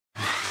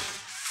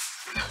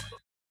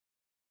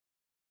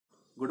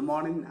Good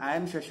morning, I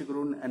am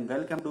Shashigurun and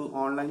welcome to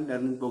online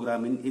learning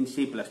programming in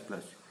C++.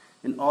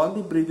 In all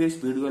the previous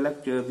video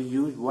lecture, we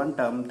used one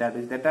term, that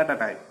is the data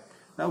type.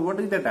 Now what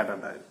is the data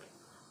type?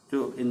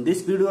 So in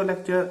this video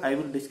lecture, I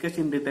will discuss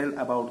in detail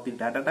about the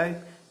data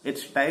type,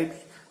 its types,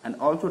 and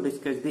also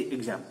discuss the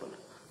example.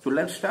 So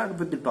let's start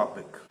with the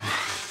topic.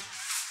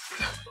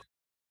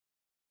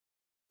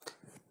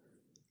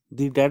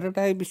 The data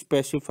type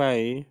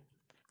specify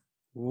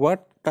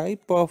what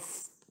type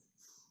of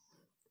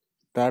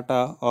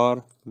data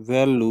or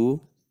value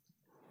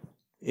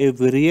a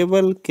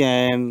variable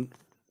can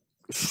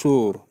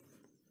store.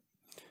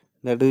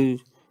 That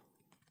is,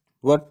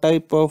 what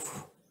type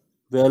of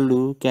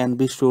value can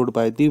be stored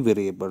by the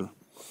variable.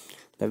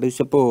 That is,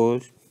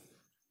 suppose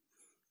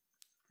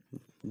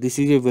this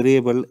is a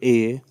variable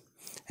a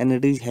and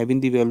it is having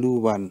the value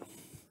 1.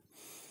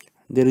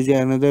 There is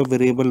another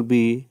variable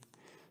b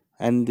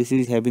and this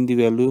is having the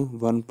value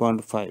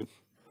 1.5.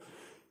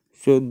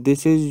 So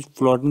this is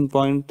floating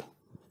point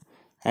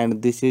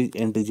and this is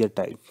integer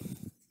type.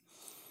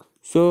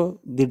 So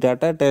the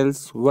data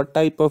tells what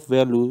type of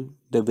value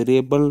the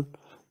variable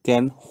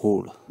can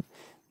hold.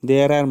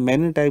 There are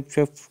many types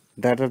of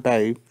data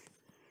type.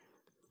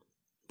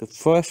 The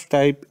first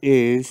type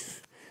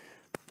is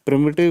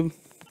primitive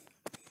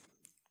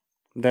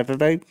data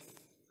type,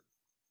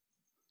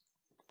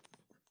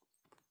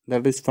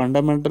 that is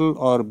fundamental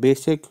or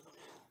basic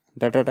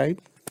data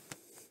type.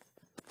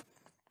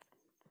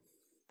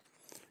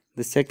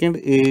 The second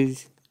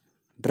is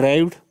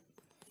derived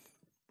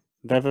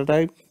data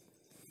type.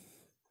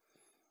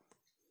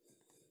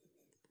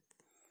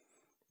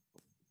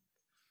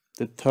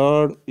 The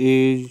third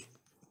is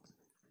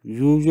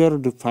user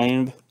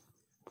defined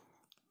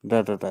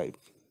data type.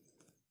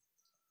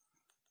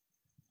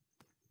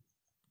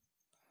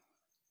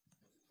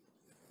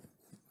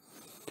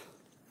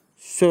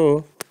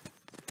 So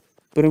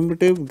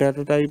primitive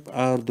data type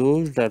are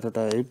those data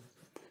type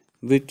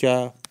which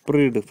are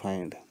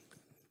predefined,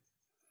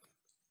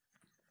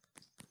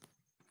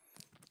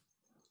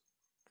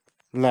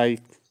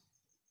 like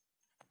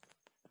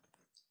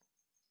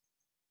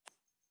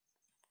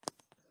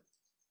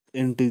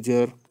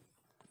integer,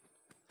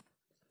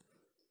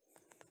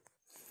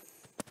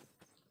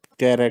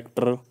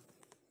 character,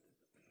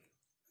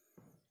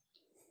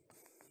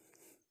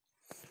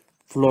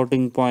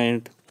 floating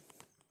point,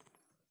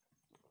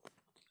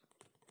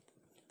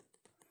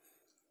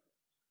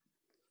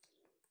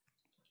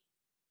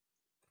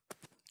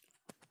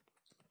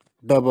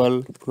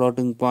 double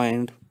floating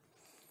point,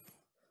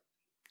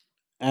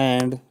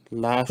 and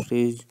last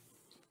is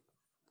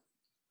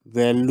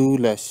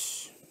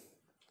valueless.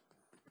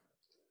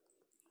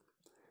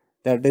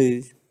 That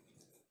is,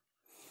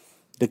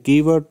 the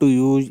keyword to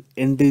use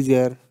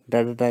integer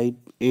data type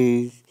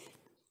is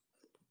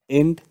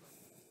int.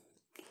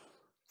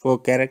 For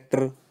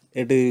character,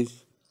 it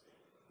is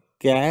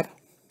char.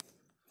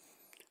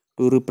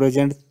 To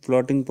represent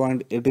floating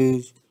point, it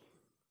is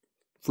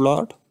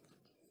float.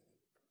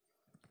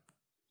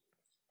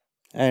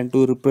 And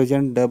to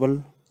represent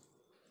double,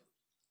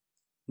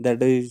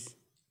 that is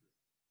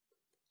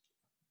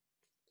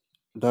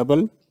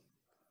double.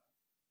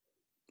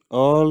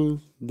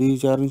 All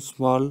these are in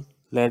small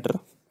letter.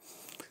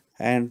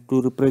 And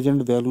to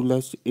represent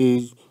valueless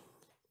is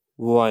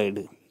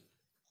void.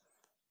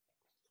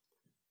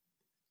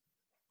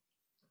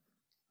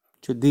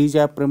 So these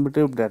are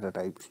primitive data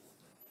types.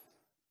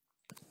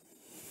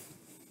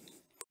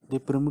 The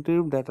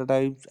primitive data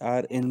types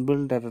are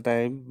inbuilt data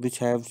type which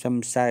have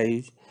some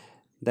size,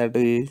 that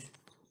is,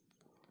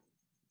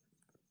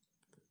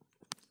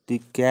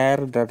 the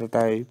char data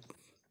type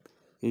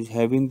is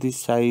having the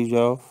size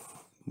of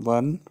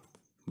 1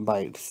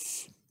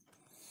 bytes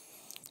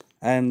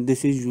and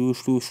this is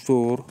used to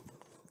store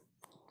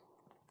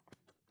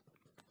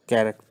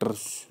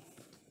characters.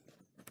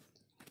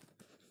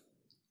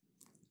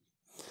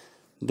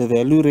 The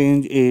value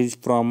range is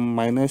from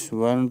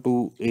 -1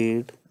 to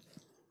 8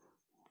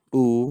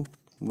 to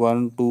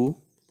 1 to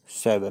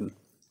 7.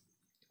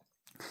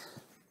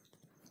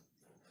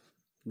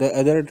 The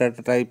other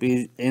data type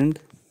is int,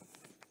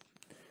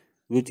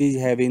 which is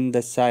having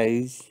the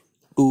size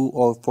 2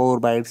 or 4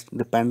 bytes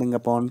depending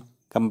upon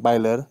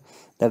compiler.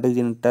 That is,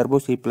 in Turbo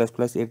C++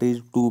 it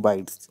is 2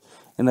 bytes.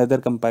 In other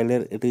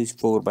compiler it is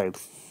 4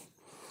 bytes.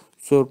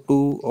 So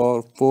 2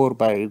 or 4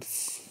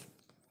 bytes,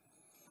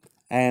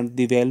 and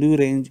the value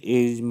range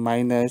is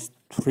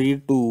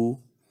 -3 to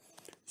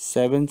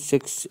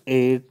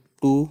 768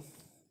 to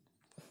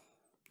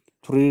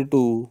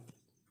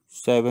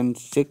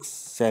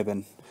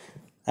 32767,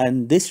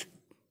 and this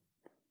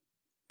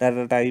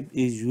data type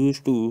is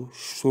used to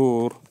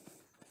store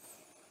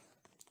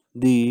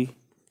the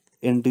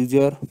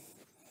integer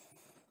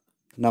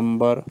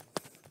number,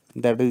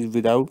 that is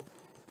without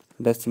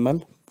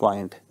decimal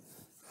point.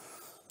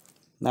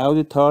 Now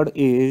the third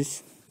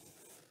is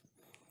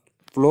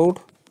float,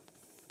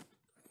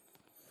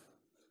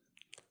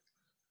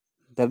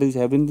 that is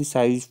having the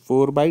size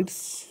 4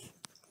 bytes,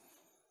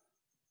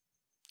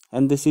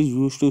 and this is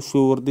used to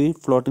store the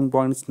floating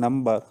points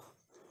number.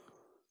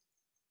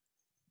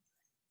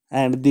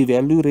 and the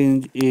value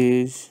range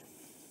is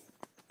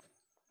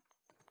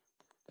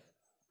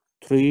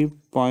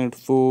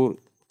 3.4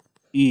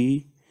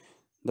 e,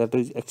 that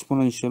is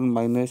exponential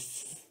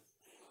minus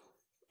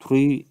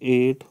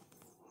 38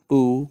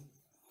 to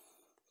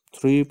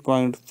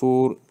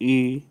 3.4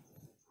 e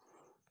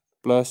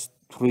plus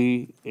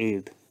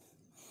 38.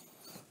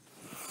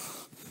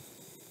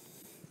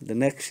 The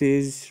next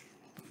is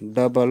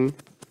double.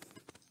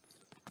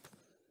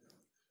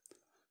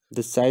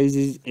 The size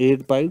is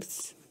 8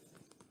 bytes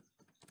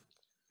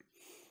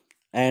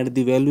and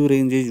the value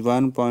range is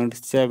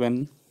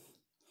 1.7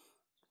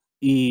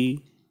 e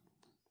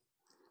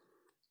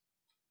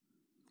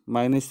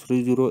minus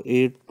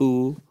 308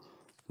 to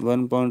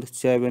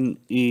 1.7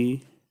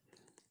 e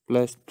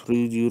plus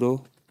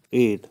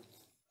 308,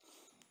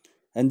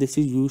 and this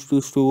is used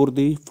to store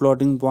the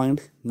floating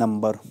point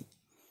number.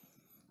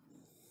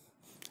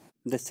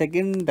 The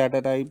second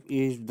data type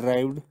is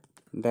derived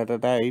data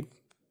type,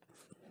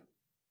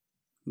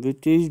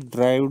 which is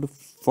derived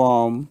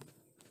from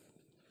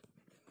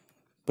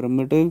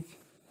primitive,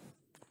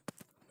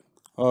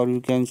 or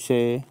you can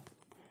say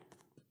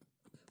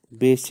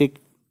basic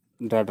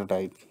data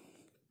type.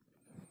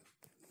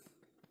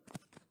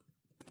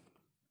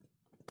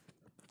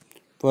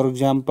 For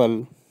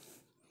example,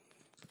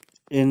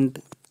 int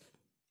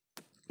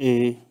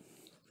a.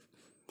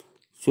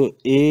 So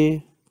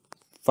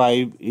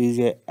A5 is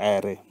a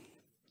array.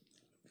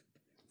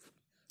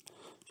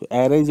 So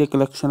array is a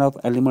collection of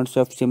elements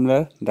of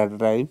similar data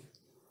type.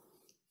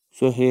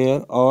 So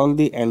here all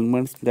the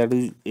elements, that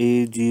is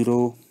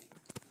A0,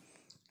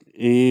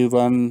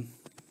 A1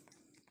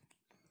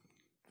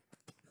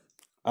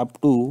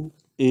 up to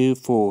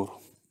A4.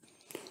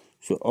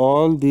 So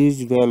all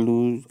these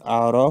values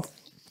are of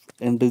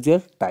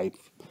integer type,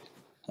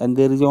 and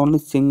there is only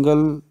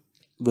single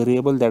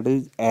variable, that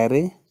is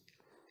array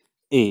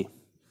A.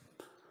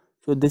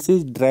 So this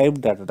is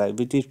derived data type,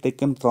 which is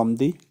taken from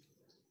the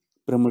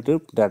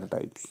primitive data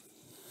types,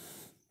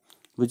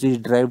 which is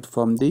derived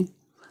from the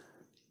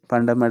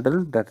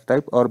fundamental data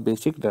type or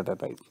basic data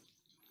type.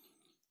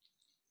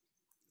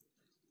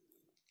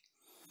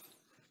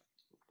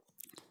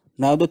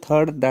 Now the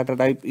third data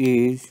type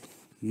is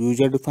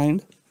user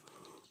defined,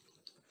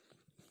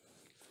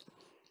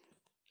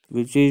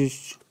 which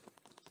is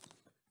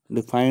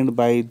defined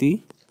by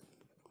the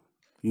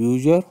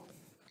user,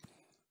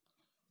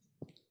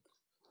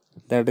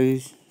 that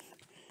is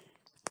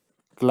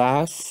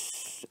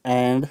class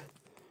and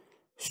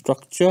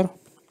structure.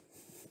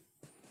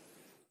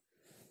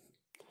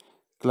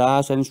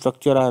 Class and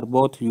structure are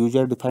both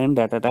user defined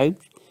data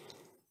types.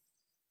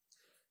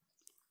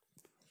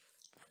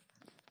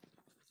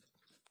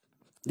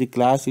 The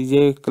class is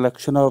a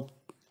collection of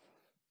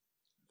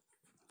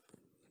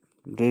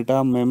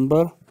data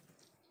member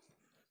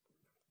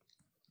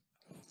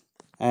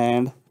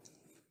and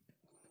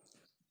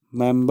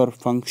member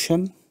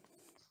function,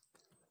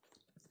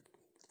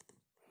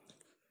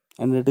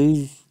 and it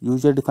is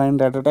user defined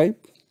data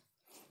type.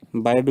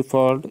 By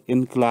default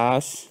in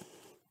class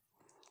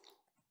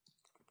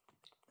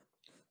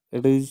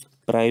it is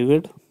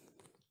private,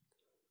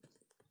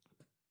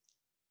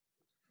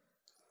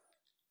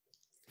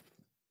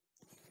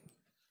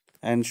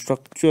 and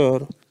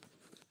structure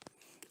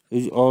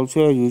is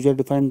also a user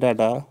defined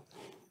data,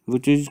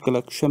 which is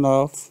collection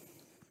of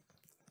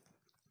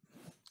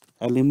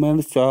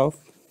elements of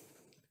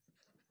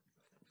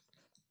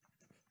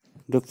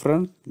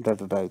different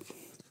data types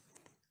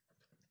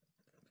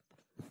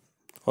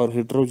or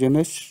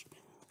heterogeneous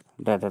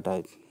data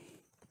type.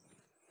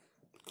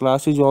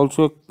 Class is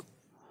also a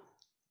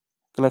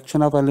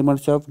collection of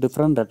elements of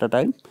different data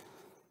type,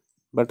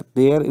 but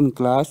there in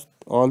class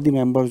all the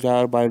members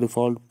are by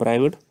default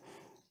private,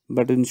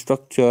 but in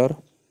structure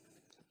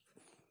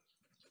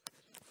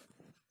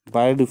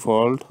by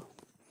default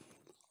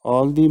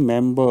all the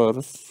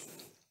members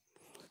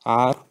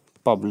are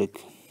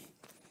public.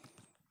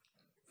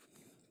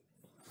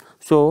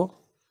 So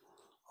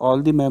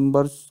all the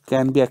members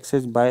can be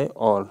accessed by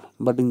all,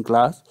 but in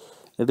class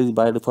it is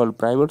by default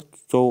private,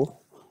 so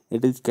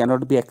it is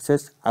cannot be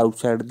accessed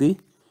outside the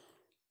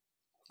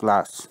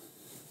class.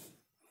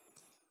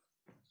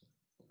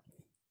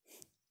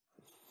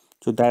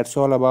 So that's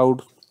all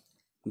about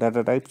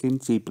data types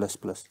in C++.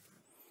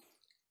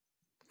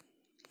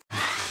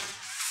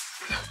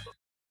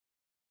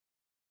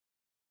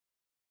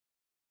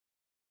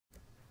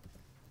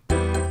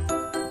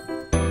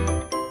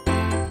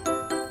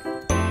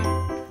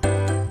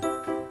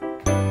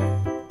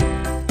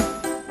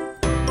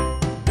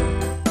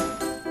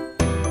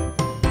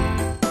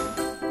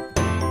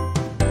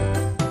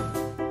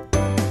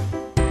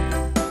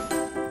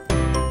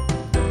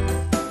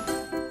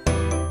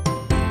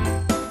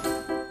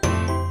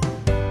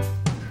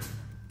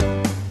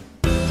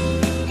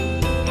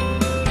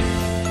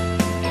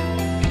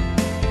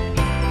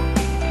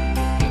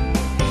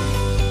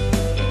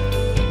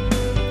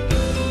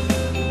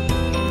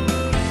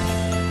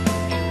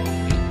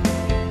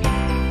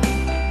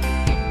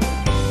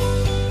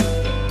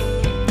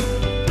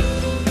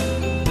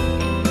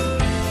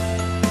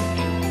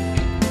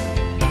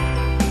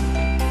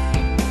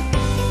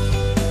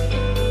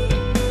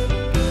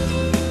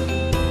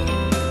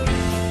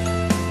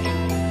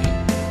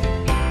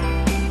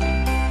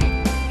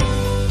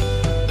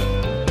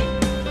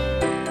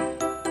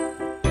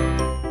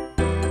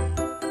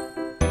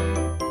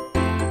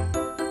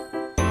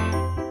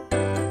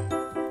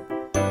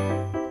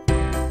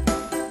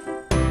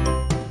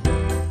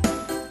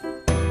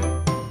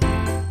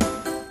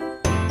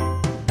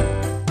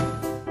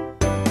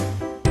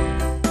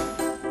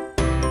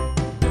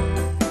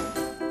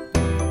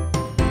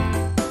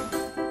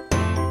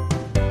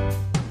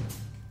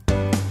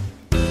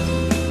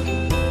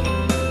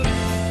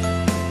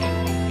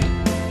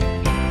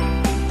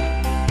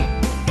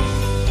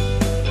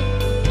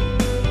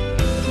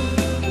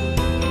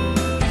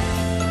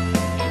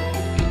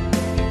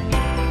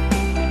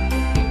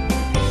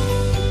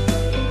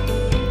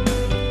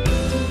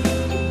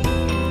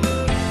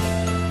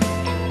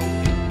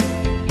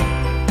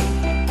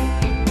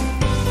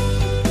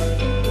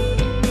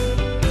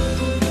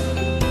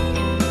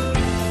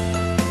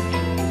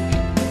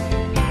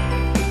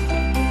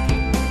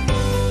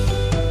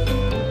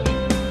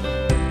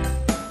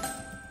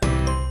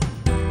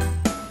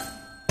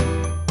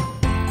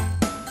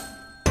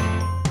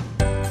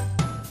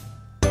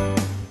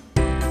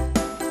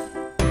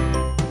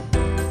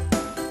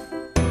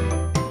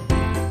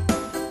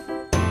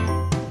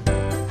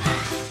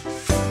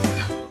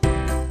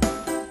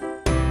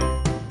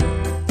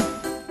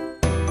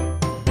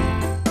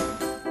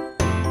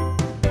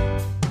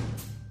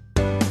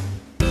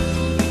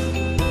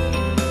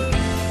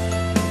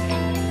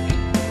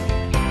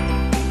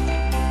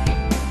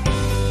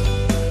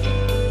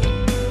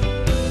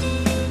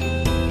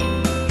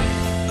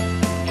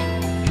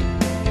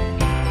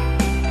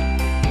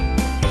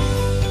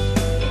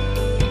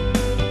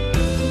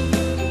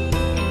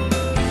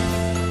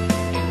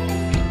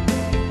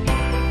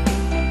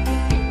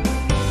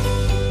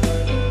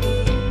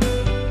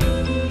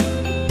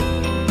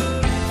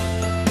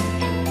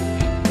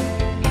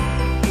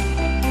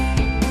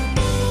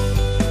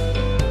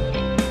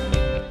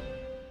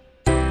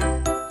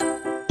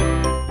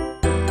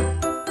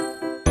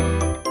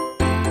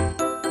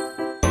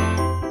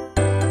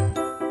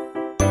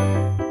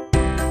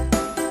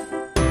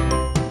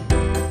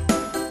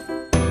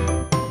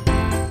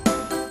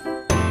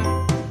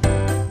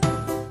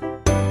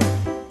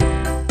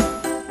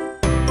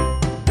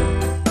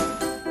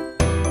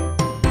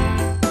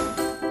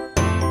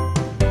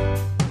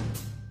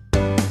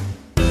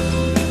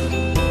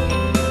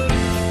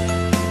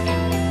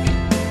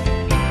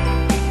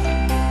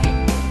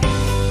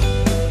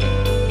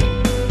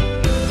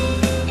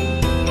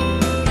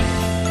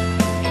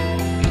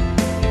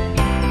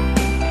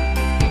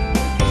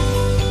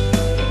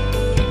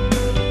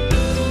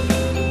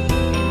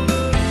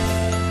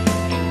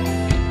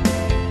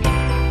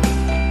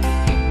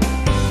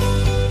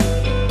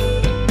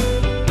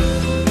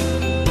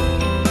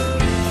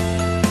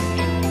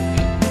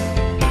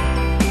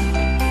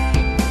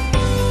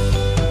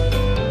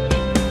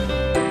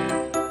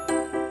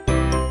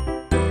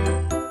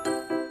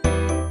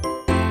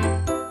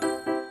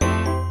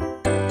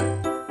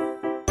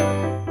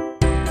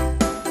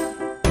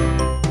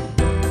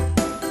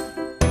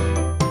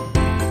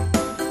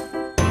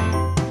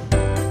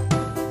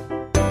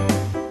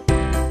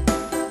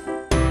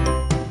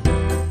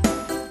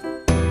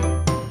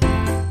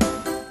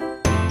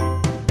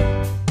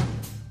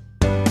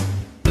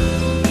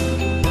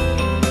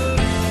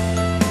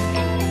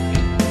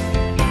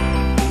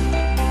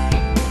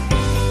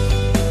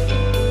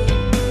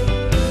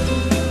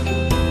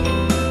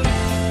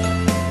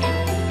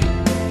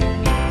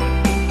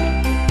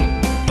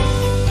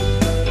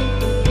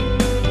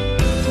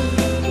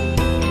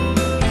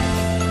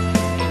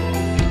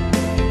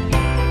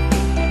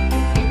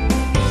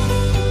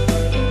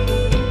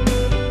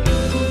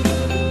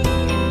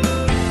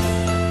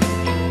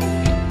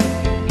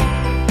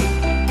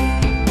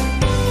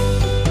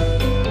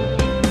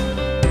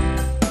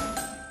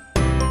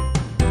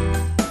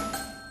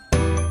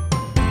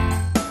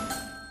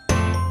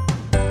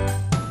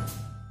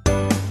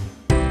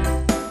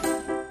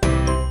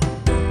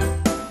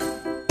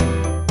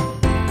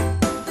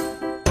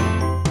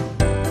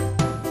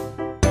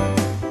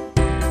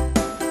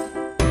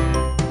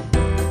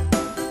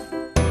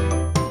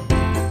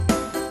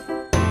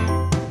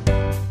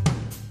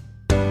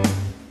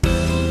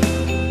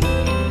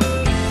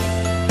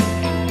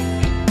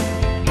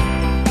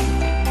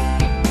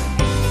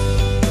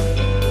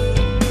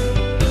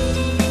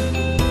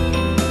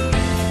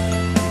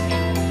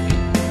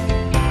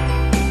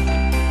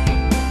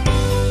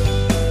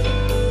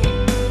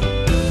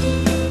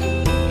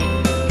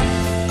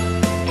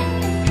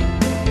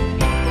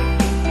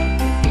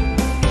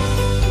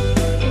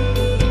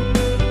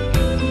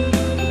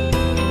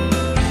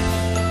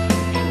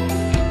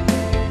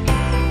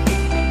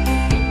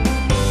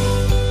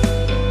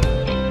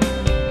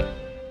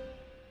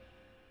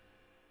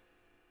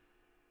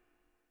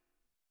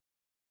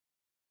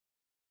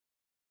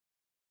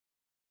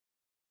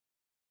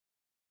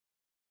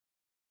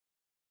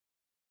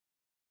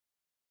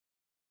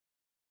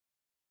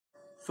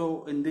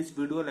 So in this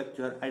video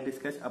lecture, I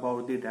discuss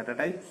about the data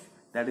types.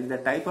 That is the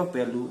type of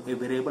value a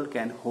variable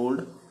can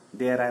hold.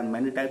 There are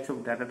many types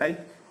of data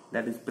type.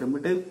 That is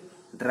primitive,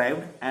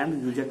 derived,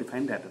 and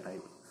user-defined data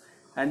type.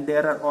 And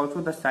there are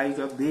also the size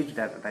of these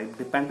data type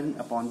depending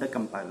upon the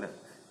compiler.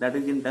 That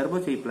is in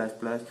Turbo C++,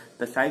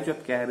 the size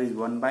of char is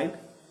 1 byte,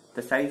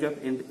 the size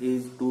of int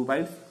is 2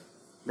 bytes,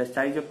 the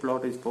size of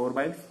float is 4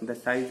 bytes, the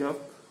size of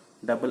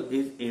double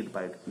is 8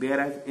 bytes.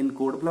 Whereas in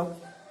Codeblocks,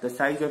 the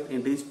size of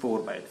int is 4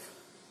 bytes.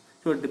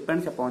 So it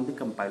depends upon the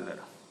compiler.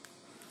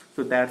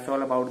 So that's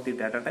all about the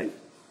data type,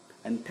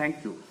 and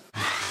thank you.